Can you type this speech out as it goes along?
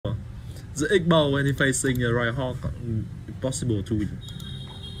The egg ball when he facing a Royal Hawk possible to win.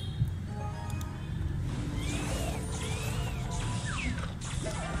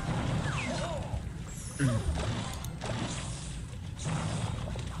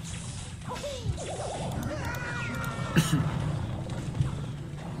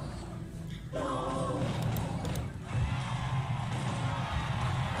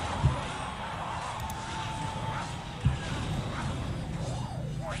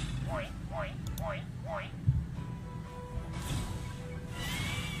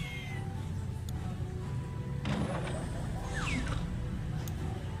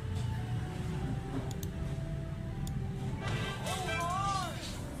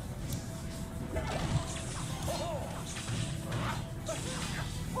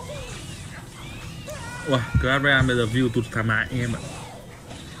 Wow, Clash Royale bây giờ view tụt thảm hại anh em ạ.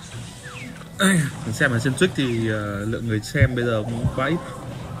 Mình xem ở trên Twitch thì lượng người xem bây giờ cũng quá ít.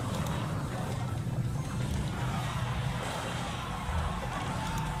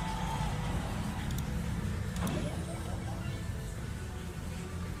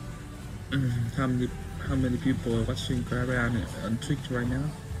 How many people are watching Clash Royale on Twitch right now?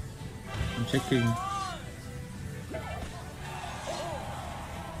 I'm checking.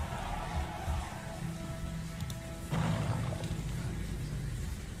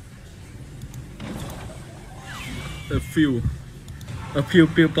 A few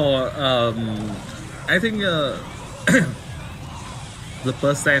people. I think the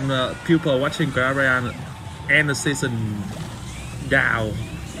percent people watching Clash Royale end the season down.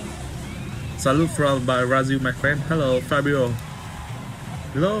 Salute from Brazil, my friend. Hello, Fabio.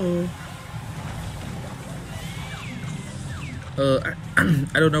 Hello.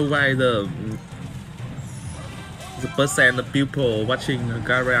 I don't know why the percent of people watching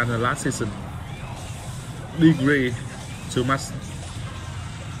Clash Royale last season degree too much.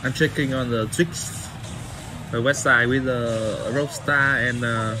 I'm checking on the Twitch website with the Rockstar and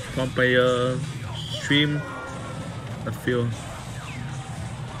Complayer stream. I feel.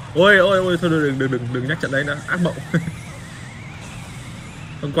 Ôi thôi đừng nhắc trận đấy nữa, ác mộng.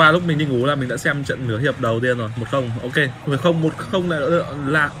 Hôm qua lúc mình đi ngủ là mình đã xem trận nửa hiệp đầu tiên rồi, 1-0, ok, 1-0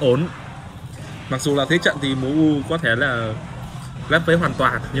 là ổn. Mặc dù là thế trận thì MU có thể là lép vế hoàn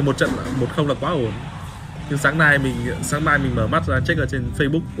toàn, nhưng một trận 1-0 là quá ổn. Nhưng sáng mai mình mở mắt ra check ở trên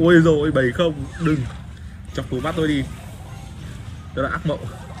Facebook, ôi rồi 7-0, đừng chọc cú bắt tôi đi, đó là ác mộng.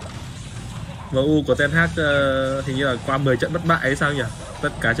 MU của Ten Hag hình như là qua 10 trận bất bại hay sao nhỉ, tất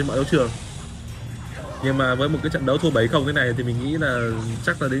cả trên mọi đấu trường. Nhưng mà với một cái trận đấu thua 7-0 thế này thì mình nghĩ là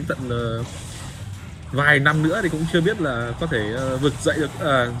chắc là đến tận vài năm nữa thì cũng chưa biết là có thể vực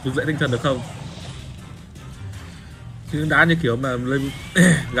dậy tinh thần được không. Chứ đá như kiểu mà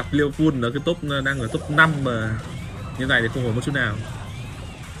gặp Liverpool ở cái top đang ở top 5 mà như này thì không ổn một chút nào.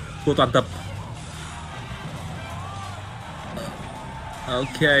 Thua toàn tập.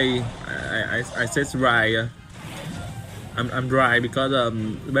 Okay, I said right. I'm right because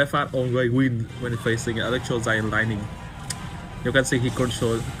Betfas always win when facing Electro Giant Lightning. You can see he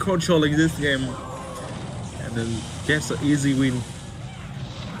controlling this game and then gets an easy win.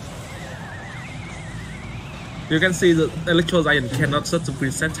 You can see the Electro Giant cannot touch the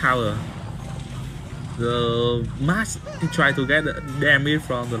Princess Tower. The Mask he tried to get damage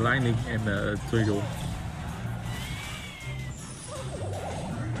from the Lightning and the Tornado.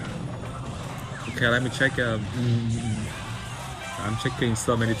 Okay, let me check. I'm checking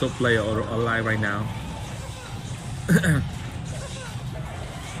so many top players online right now.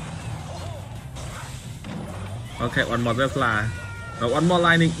 Okay, one more Betfas. One more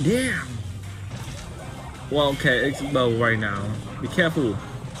Lightning. Damn. Well, okay, it's low right now. Be careful.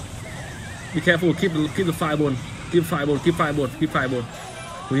 Be careful. Keep the fireball. Keep fireball. Keep fireball. Keep fireball.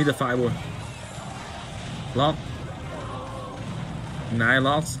 We need the fireball. Lock. 9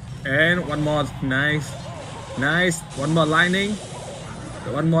 locks. And one more. Nice. Nice. One more Lightning.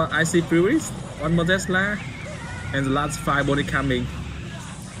 One more Icy Furies. One more Tesla. And the last fireball is coming.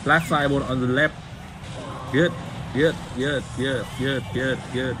 Last fireball on the left. Good. Good. Good. Good. Good. Good.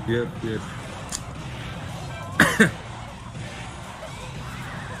 Good. Good. Good.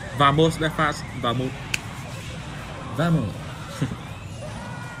 Vamos, Betfas. Vamos. Vamos.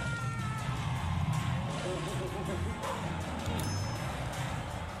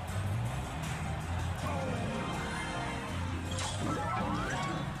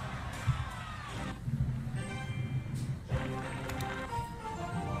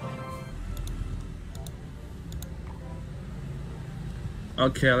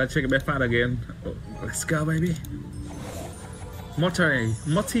 Okay, let's check Betfas again. Let's go, baby. Morty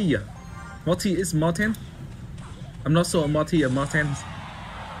is Morten. I'm not sure Morty or Morten.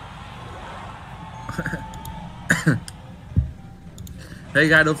 Hey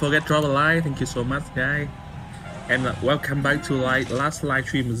guys, don't forget drop a like. Thank you so much, guys. And welcome back to last live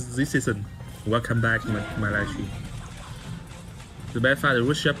stream this season. Welcome back to my live stream. The Betfas, the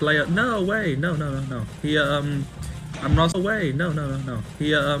Russia player. No way. No. He I'm not away. No.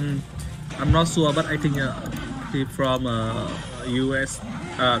 He I'm not sure, but I think he from US,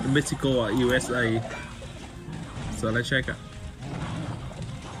 Mexico or USA. So let's check it.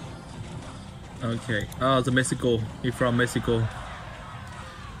 Okay. Oh, the Mexico. He from Mexico.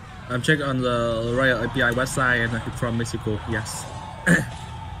 I'm checking on the Royal API website and he's from Mexico. Yes.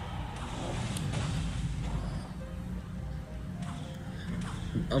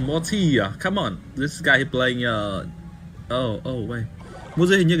 Morty, come on. This guy playing oh wait.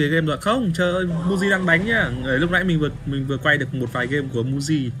 Muji hình như cái game rồi không? Trời ơi, Muji đang đánh nhá. Lúc nãy mình vừa quay được một vài game của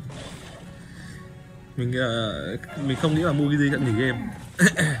Muji. Mình không nghĩ là Muji sẽ nghỉ game.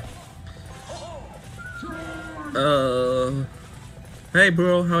 Hey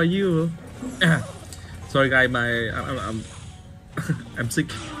bro, how are you? Sorry guys, I'm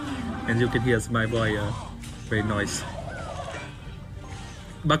sick, and you can hear my voice very noise.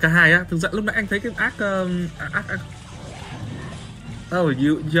 3k2 á, thực ra lúc nãy anh thấy cái ác. Oh,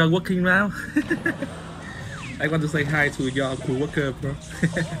 you're working now. I want to say hi to your coworker, bro.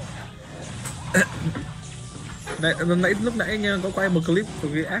 Lúc nãy anh có quay một clip của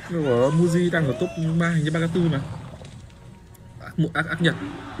cái ác của Muji đang ở top 3, hình như 3k4 mà. Ác Nhật.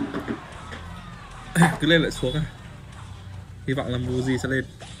 Cứ lên lại xuống à. Hy vọng là Muji sẽ lên.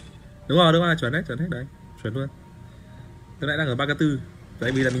 Đúng rồi, chuẩn đấy đấy. Chuẩn luôn. Lúc nãy đang ở 3k4.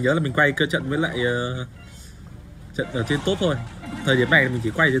 Tại vì là mình nhớ là mình quay cơ trận với lại trận ở trên top thôi. Thời điểm này mình chỉ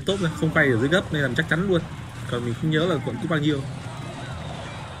quay trên top thôi, không quay ở dưới gấp nên làm chắc chắn luôn. Còn mình không nhớ là vẫn có bao nhiêu.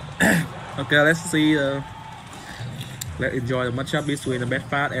 Okay, let's see. Let's enjoy the matchup between the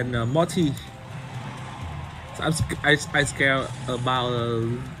Betfas and Morty. So I scared about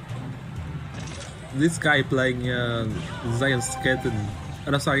this guy playing Giant Skeleton.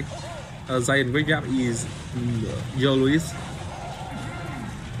 No, sorry, Giant Graveyard is Joe Louis.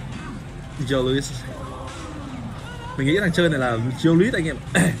 Mình nghĩ thằng chơi này là Joe Louis anh em.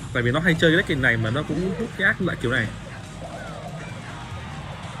 Tại vì nó hay chơi cái deck này mà nó cũng hút cái ác lại kiểu này.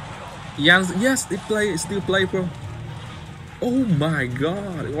 Yes, it still play, bro. Oh my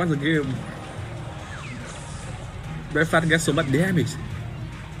god, it was a game. Betfas gets so much damage.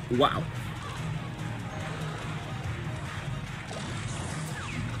 Wow.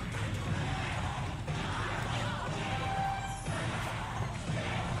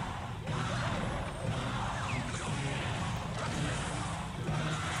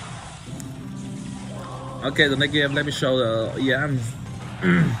 Okay, the next game, let me show the EMs.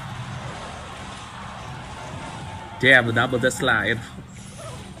 Damn, the double death slide.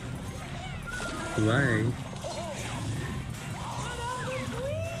 Right.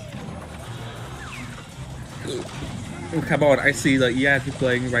 Come on, I see the EM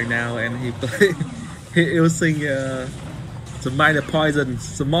playing right now, and he using the minor poison,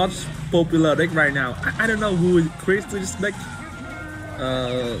 the most popular deck right now. I don't know who created this deck.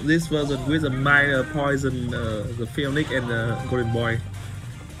 This version with the minor poison, the Phoenix and the Golden Boy.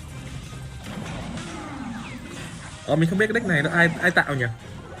 Mình không biết cái deck này nó ai tạo nhỉ?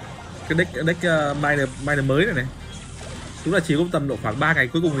 Cái deck minor mới này. Đúng là chỉ có tầm độ khoảng 3 ngày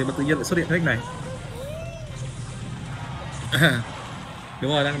cuối cùng thì mà tự nhiên lại xuất hiện cái deck này.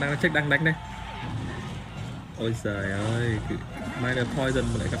 Đúng rồi, đang check đang đánh đây. Ôi trời ơi, minor poison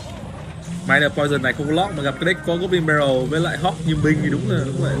mà lại gặp minor poison này không có lock mà gặp cái deck có Goblin Barrel với lại Hawk như mình thì đúng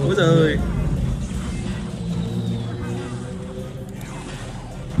vậy. Ôi trời ơi.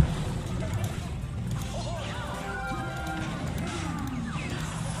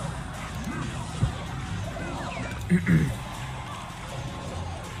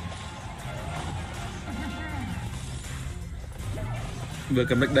 Vừa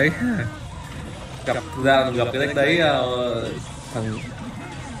cầm deck đấy gặp cái deck đấy thằng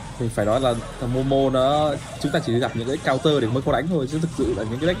mình phải nói là thằng Momo nó chúng ta chỉ gặp những cái counter để mới có đánh thôi chứ thực sự là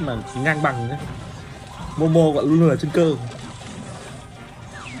những cái deck mà ngang bằng ấy. Momo gọi luôn là chân cơ.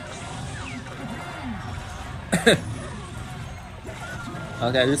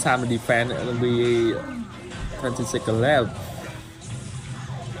 Okay, this time the defense will be 22nd left.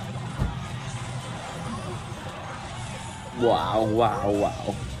 Wow.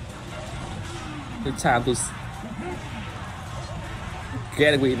 It's time to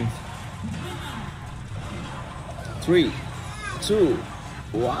get a win. 3, 2,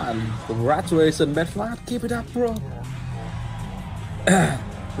 1. Congratulations, Betfas. Keep it up, bro.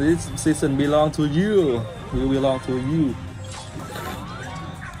 This season belongs to you. Will belong to you.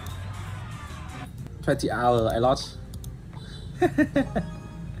 20 hours I lost.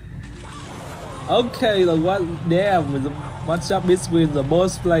 Okay, the one damn with the matchup between the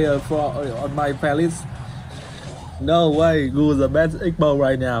most player for on my playlist. No way, who's the best Igbo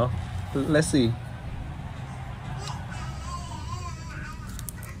right now? Let's see.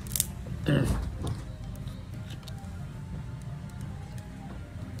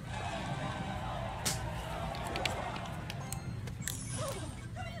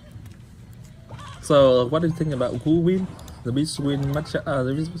 So, what do you think about who win the between matchup?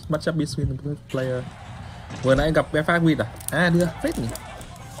 The matchup between the player. Vừa nãy gặp Betfas win à? À được, phết nhỉ.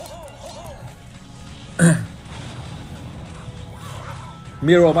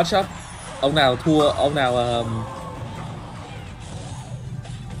 Mirror matchup. Ông nào thua, ông nào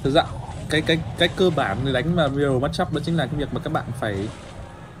thực ra cái cơ bản để đánh mà mirror matchup đó chính là cái việc mà các bạn phải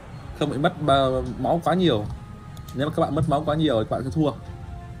không bị mất máu quá nhiều. Nếu mà các bạn mất máu quá nhiều thì các bạn sẽ thua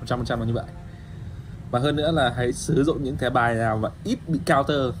 100% là như vậy. Và hơn nữa là hãy sử dụng những cái bài nào mà ít bị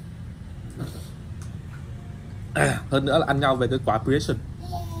counter. Hơn nữa là ăn nhau về cái cooperation.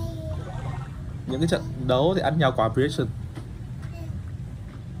 Những cái trận đấu thì ăn nhau cooperation.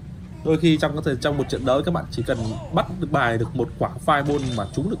 Đôi khi trong một trận đấu các bạn chỉ cần bắt được bài được một quả fireball mà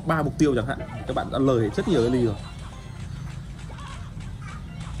trúng được 3 mục tiêu chẳng hạn, các bạn đã lời rất nhiều cái ly rồi.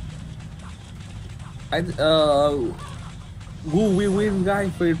 Who will win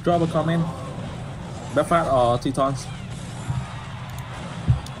guys? Please drop a comment. Betfas or Titans?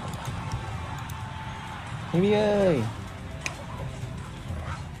 Mimi ơi.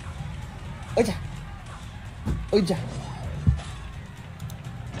 Ôi chà. Ôi chà.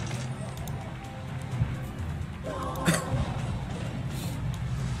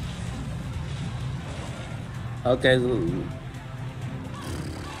 Ok.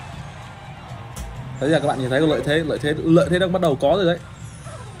 Bây giờ các bạn nhìn thấy có lợi thế đang bắt đầu có rồi đấy.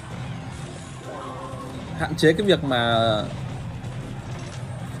 Hạn chế cái việc mà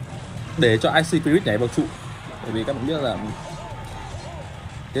để cho IC Spirit nhảy vào trụ, bởi vì các bạn biết là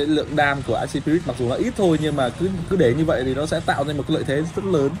cái lượng đam của IC Spirit mặc dù là ít thôi nhưng mà cứ để như vậy thì nó sẽ tạo ra một cái lợi thế rất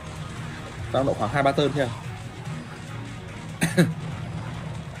lớn, tăng độ khoảng 2-3 turn thôi.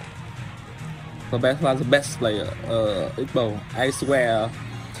 The best was the best player. Igbo, I swear.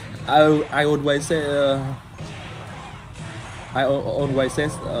 I always say. I always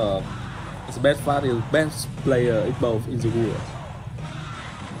says. The best part is best player Igbo in the world.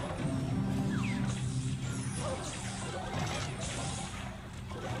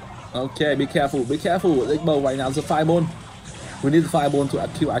 Okay, be careful, be careful. Igbo right now is a fireball. We need the fireball to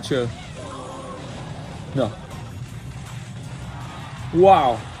kill Archer. No.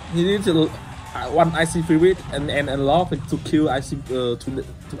 Wow, he needs to one IC Spirit and unlock to kill IC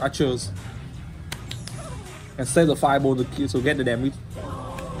to Archers and save the fireball to kill, to get the damage.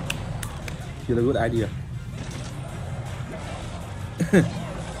 It's a good idea.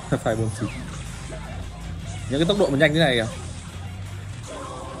 Fireball xịt. Những cái tốc độ mà nhanh thế này kìa.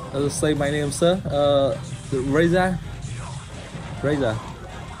 Say my name sir. Razor. Razor.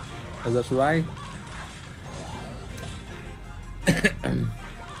 That's right.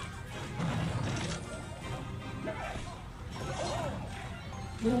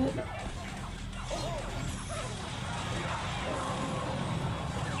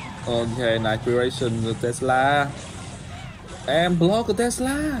 Okay, nice duration the Tesla. And block the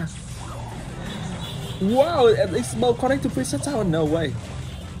Tesla. Wow, and it's more connected to preset tower. No way.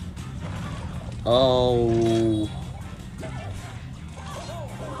 Oh.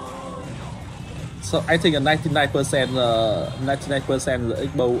 So I think a 99% the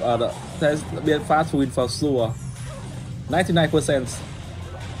Igbo the Betfas win for sure. 99%.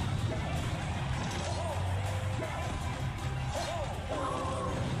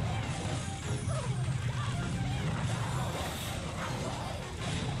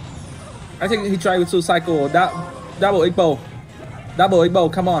 I think he tried to cycle double Igbo. Double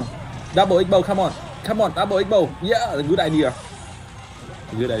Igbo, come on. Double Igbo, come on. Come on, double Igbo. Yeah, a good idea.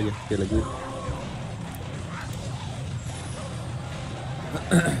 A good idea. Really good.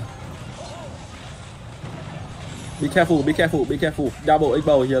 Be careful, be careful, be careful. Double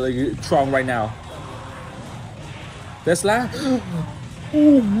Igbo here, like, strong right now. Tesla.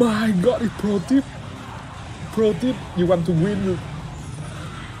 Oh my god, it's pro tip. Pro tip, you want to win.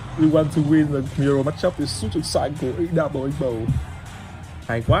 You want to win the mirror matchup is such a cycle double Igbo.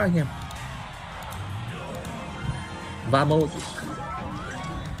 Hay quá anh em. Vamos.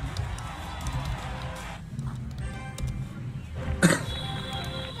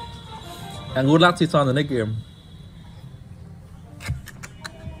 And good luck to on the next game.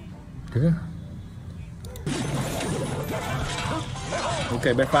 Okay.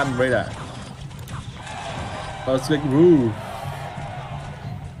 Okay, Betfas Raider. Earthquake rule.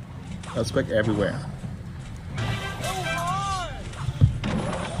 Earthquake everywhere.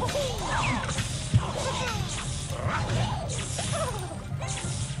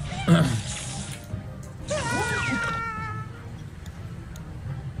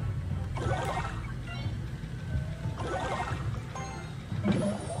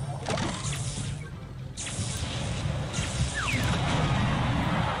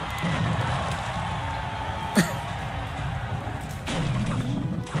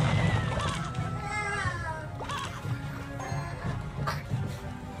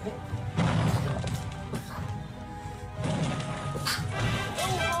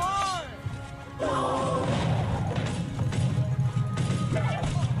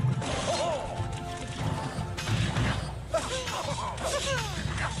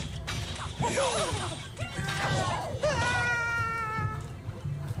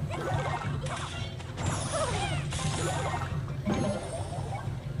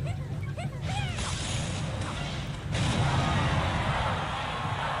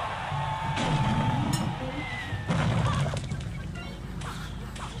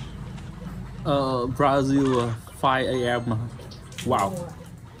 Brazil 5 AM. Wow.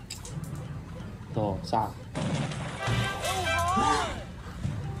 Rồi sao?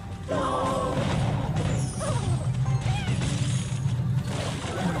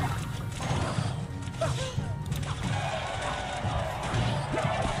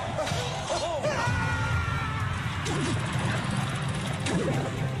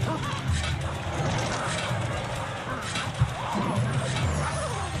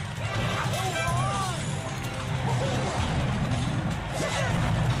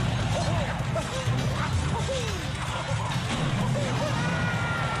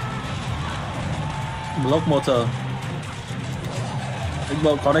 Block motor. It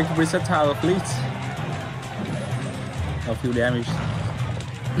will connect reset tower fleet. A few damage.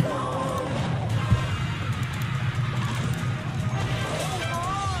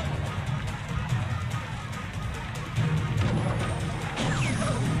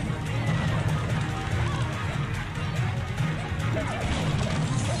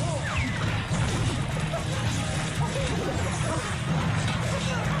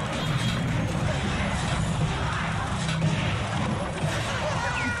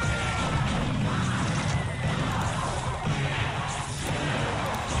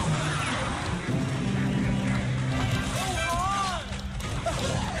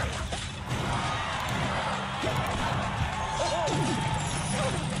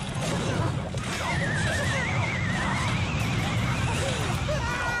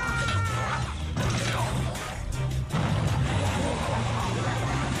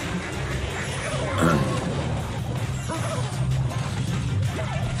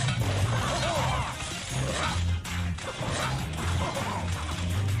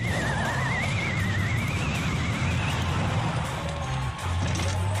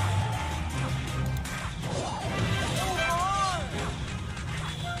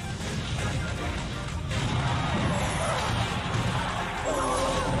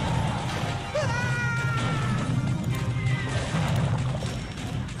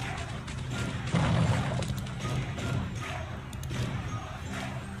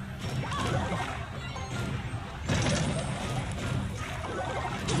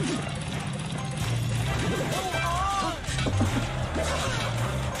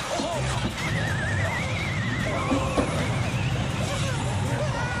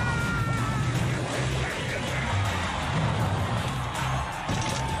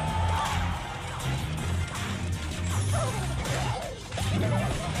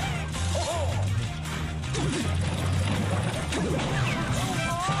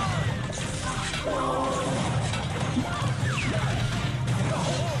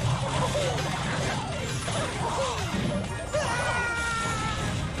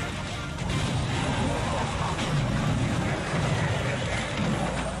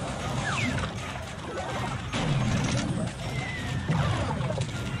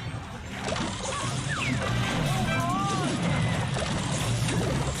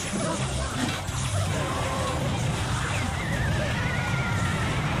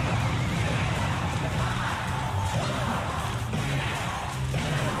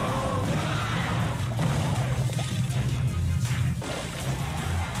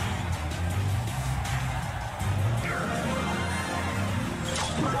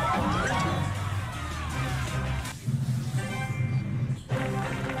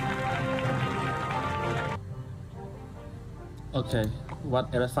 Okay, what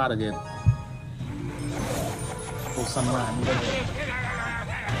elephant again? Oh, someone.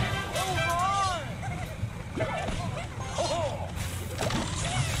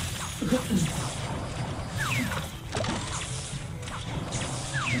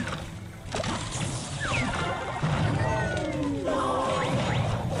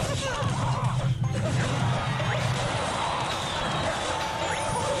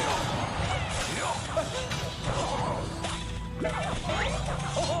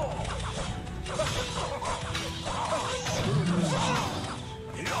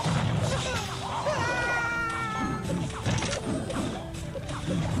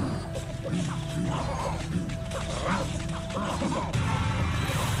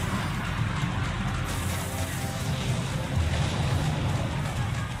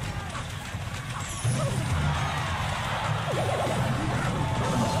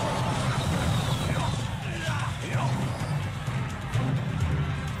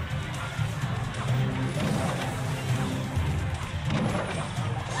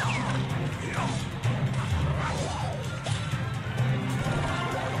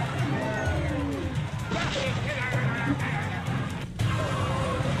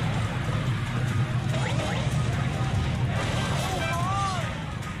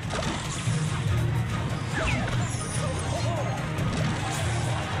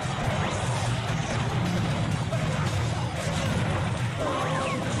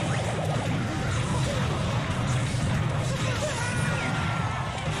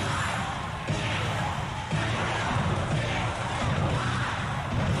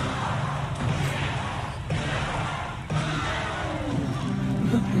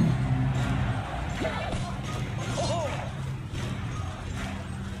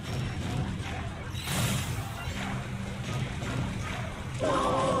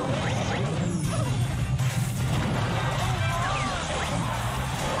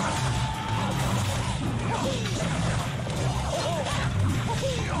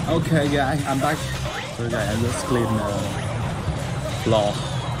 Okay, yeah, I'm back. So yeah, I just clean floor.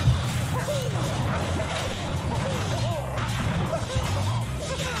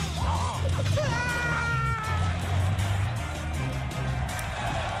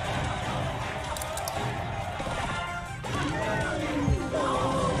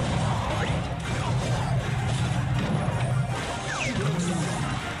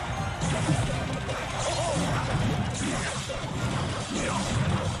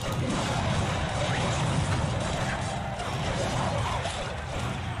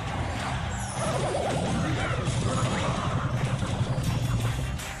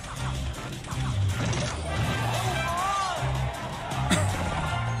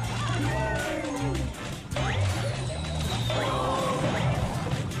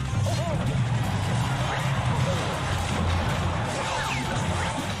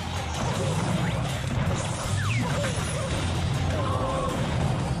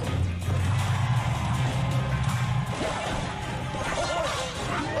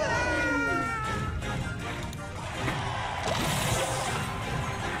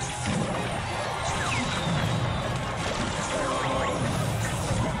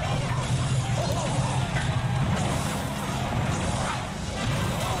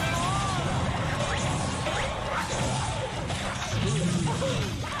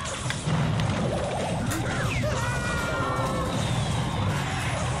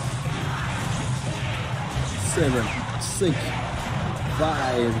 Seven, 6,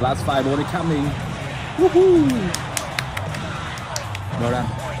 5. Last 5 only coming. Woohoo! Well done.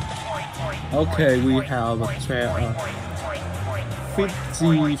 Okay, we have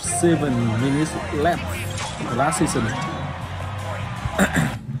 57 minutes left. Last season.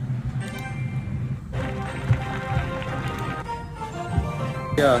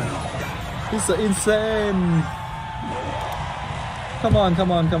 Yeah, it's insane. Come on,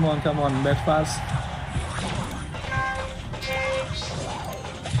 Betfas.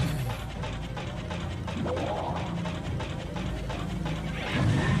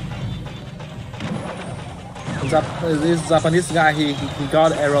 This Japanese guy, he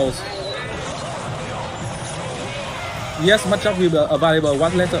got arrows. Yes, matchup will be available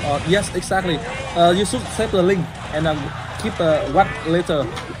what later on. Yes, exactly. You should save the link and keep what later.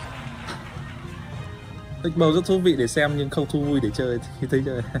 Tích bầu rất thú vị để xem nhưng không thú vui để chơi khi thấy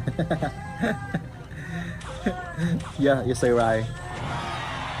chơi. Yeah, you say right.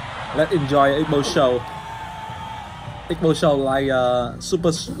 Let's enjoy Igbo show. Igbo show like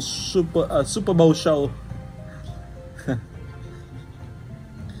Super Bowl show.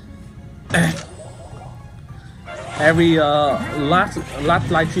 Every last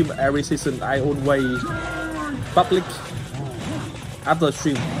live stream every season I always public after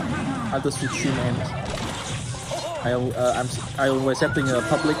stream ends. I always setting a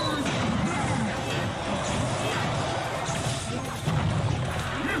public.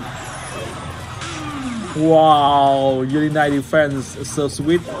 Wow, Unity defense is so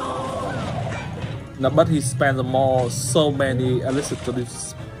sweet. No, but he spent so many elixirs to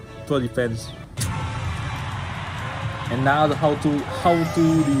defense. And now the how to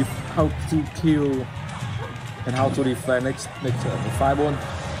kill and how to defend next the fireball.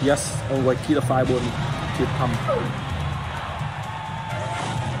 Yes, always kill the fireball, kill pump.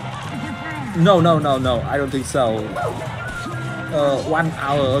 No, I don't think so. 1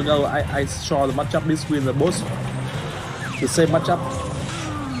 hour ago I saw the matchup between the both the same matchup,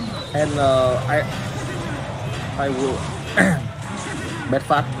 and I will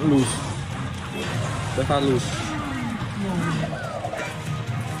Betfas lose.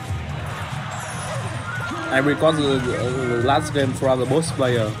 I record the last game from the both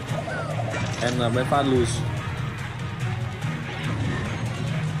player, and Betfas lose.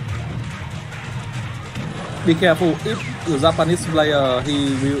 Be careful if the Japanese player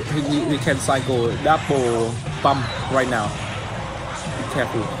he can cycle double pump right now. Be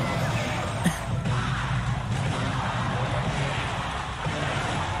careful.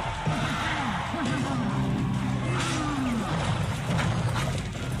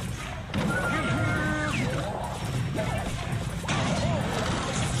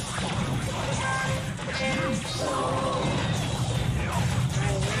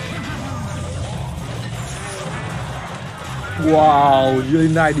 Wow,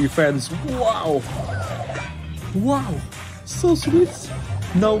 Unite defense. Wow, so sweet.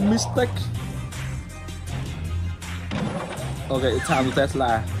 No mistake. Okay, it's time to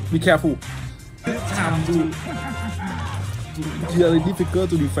Tesla. Be careful. It's time to very difficult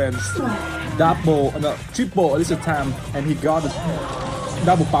to defend. Double, no, triple this time, and he got it.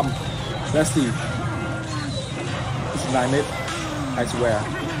 Double pump. Let's see. It's 9 minutes, I swear.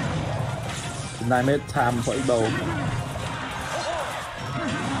 Nightmare time for elbow.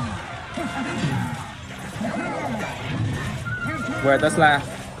 Where Tesla?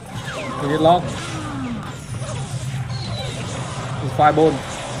 We need lock. It's 5 bone.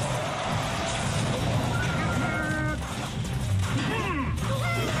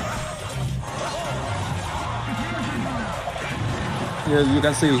 Yeah, you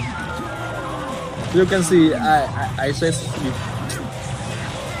can see. You can see. I said.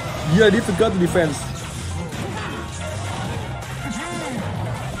 Yeah, difficult defense.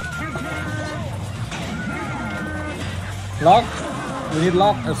 Lock. We need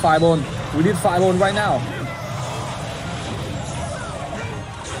lock and 5 bone. We need 5 bone right now.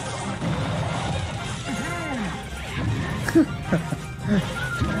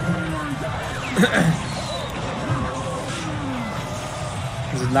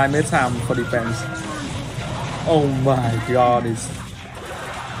 This is nightmare time for defense. Oh my god, it's.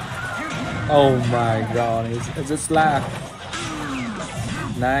 Oh my god, it's a slap.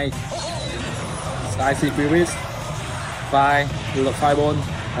 Nice. Icy Spirit. 5 bone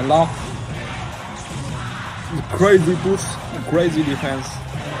and lock. Crazy push, crazy defense.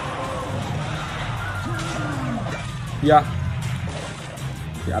 Yeah,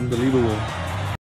 unbelievable.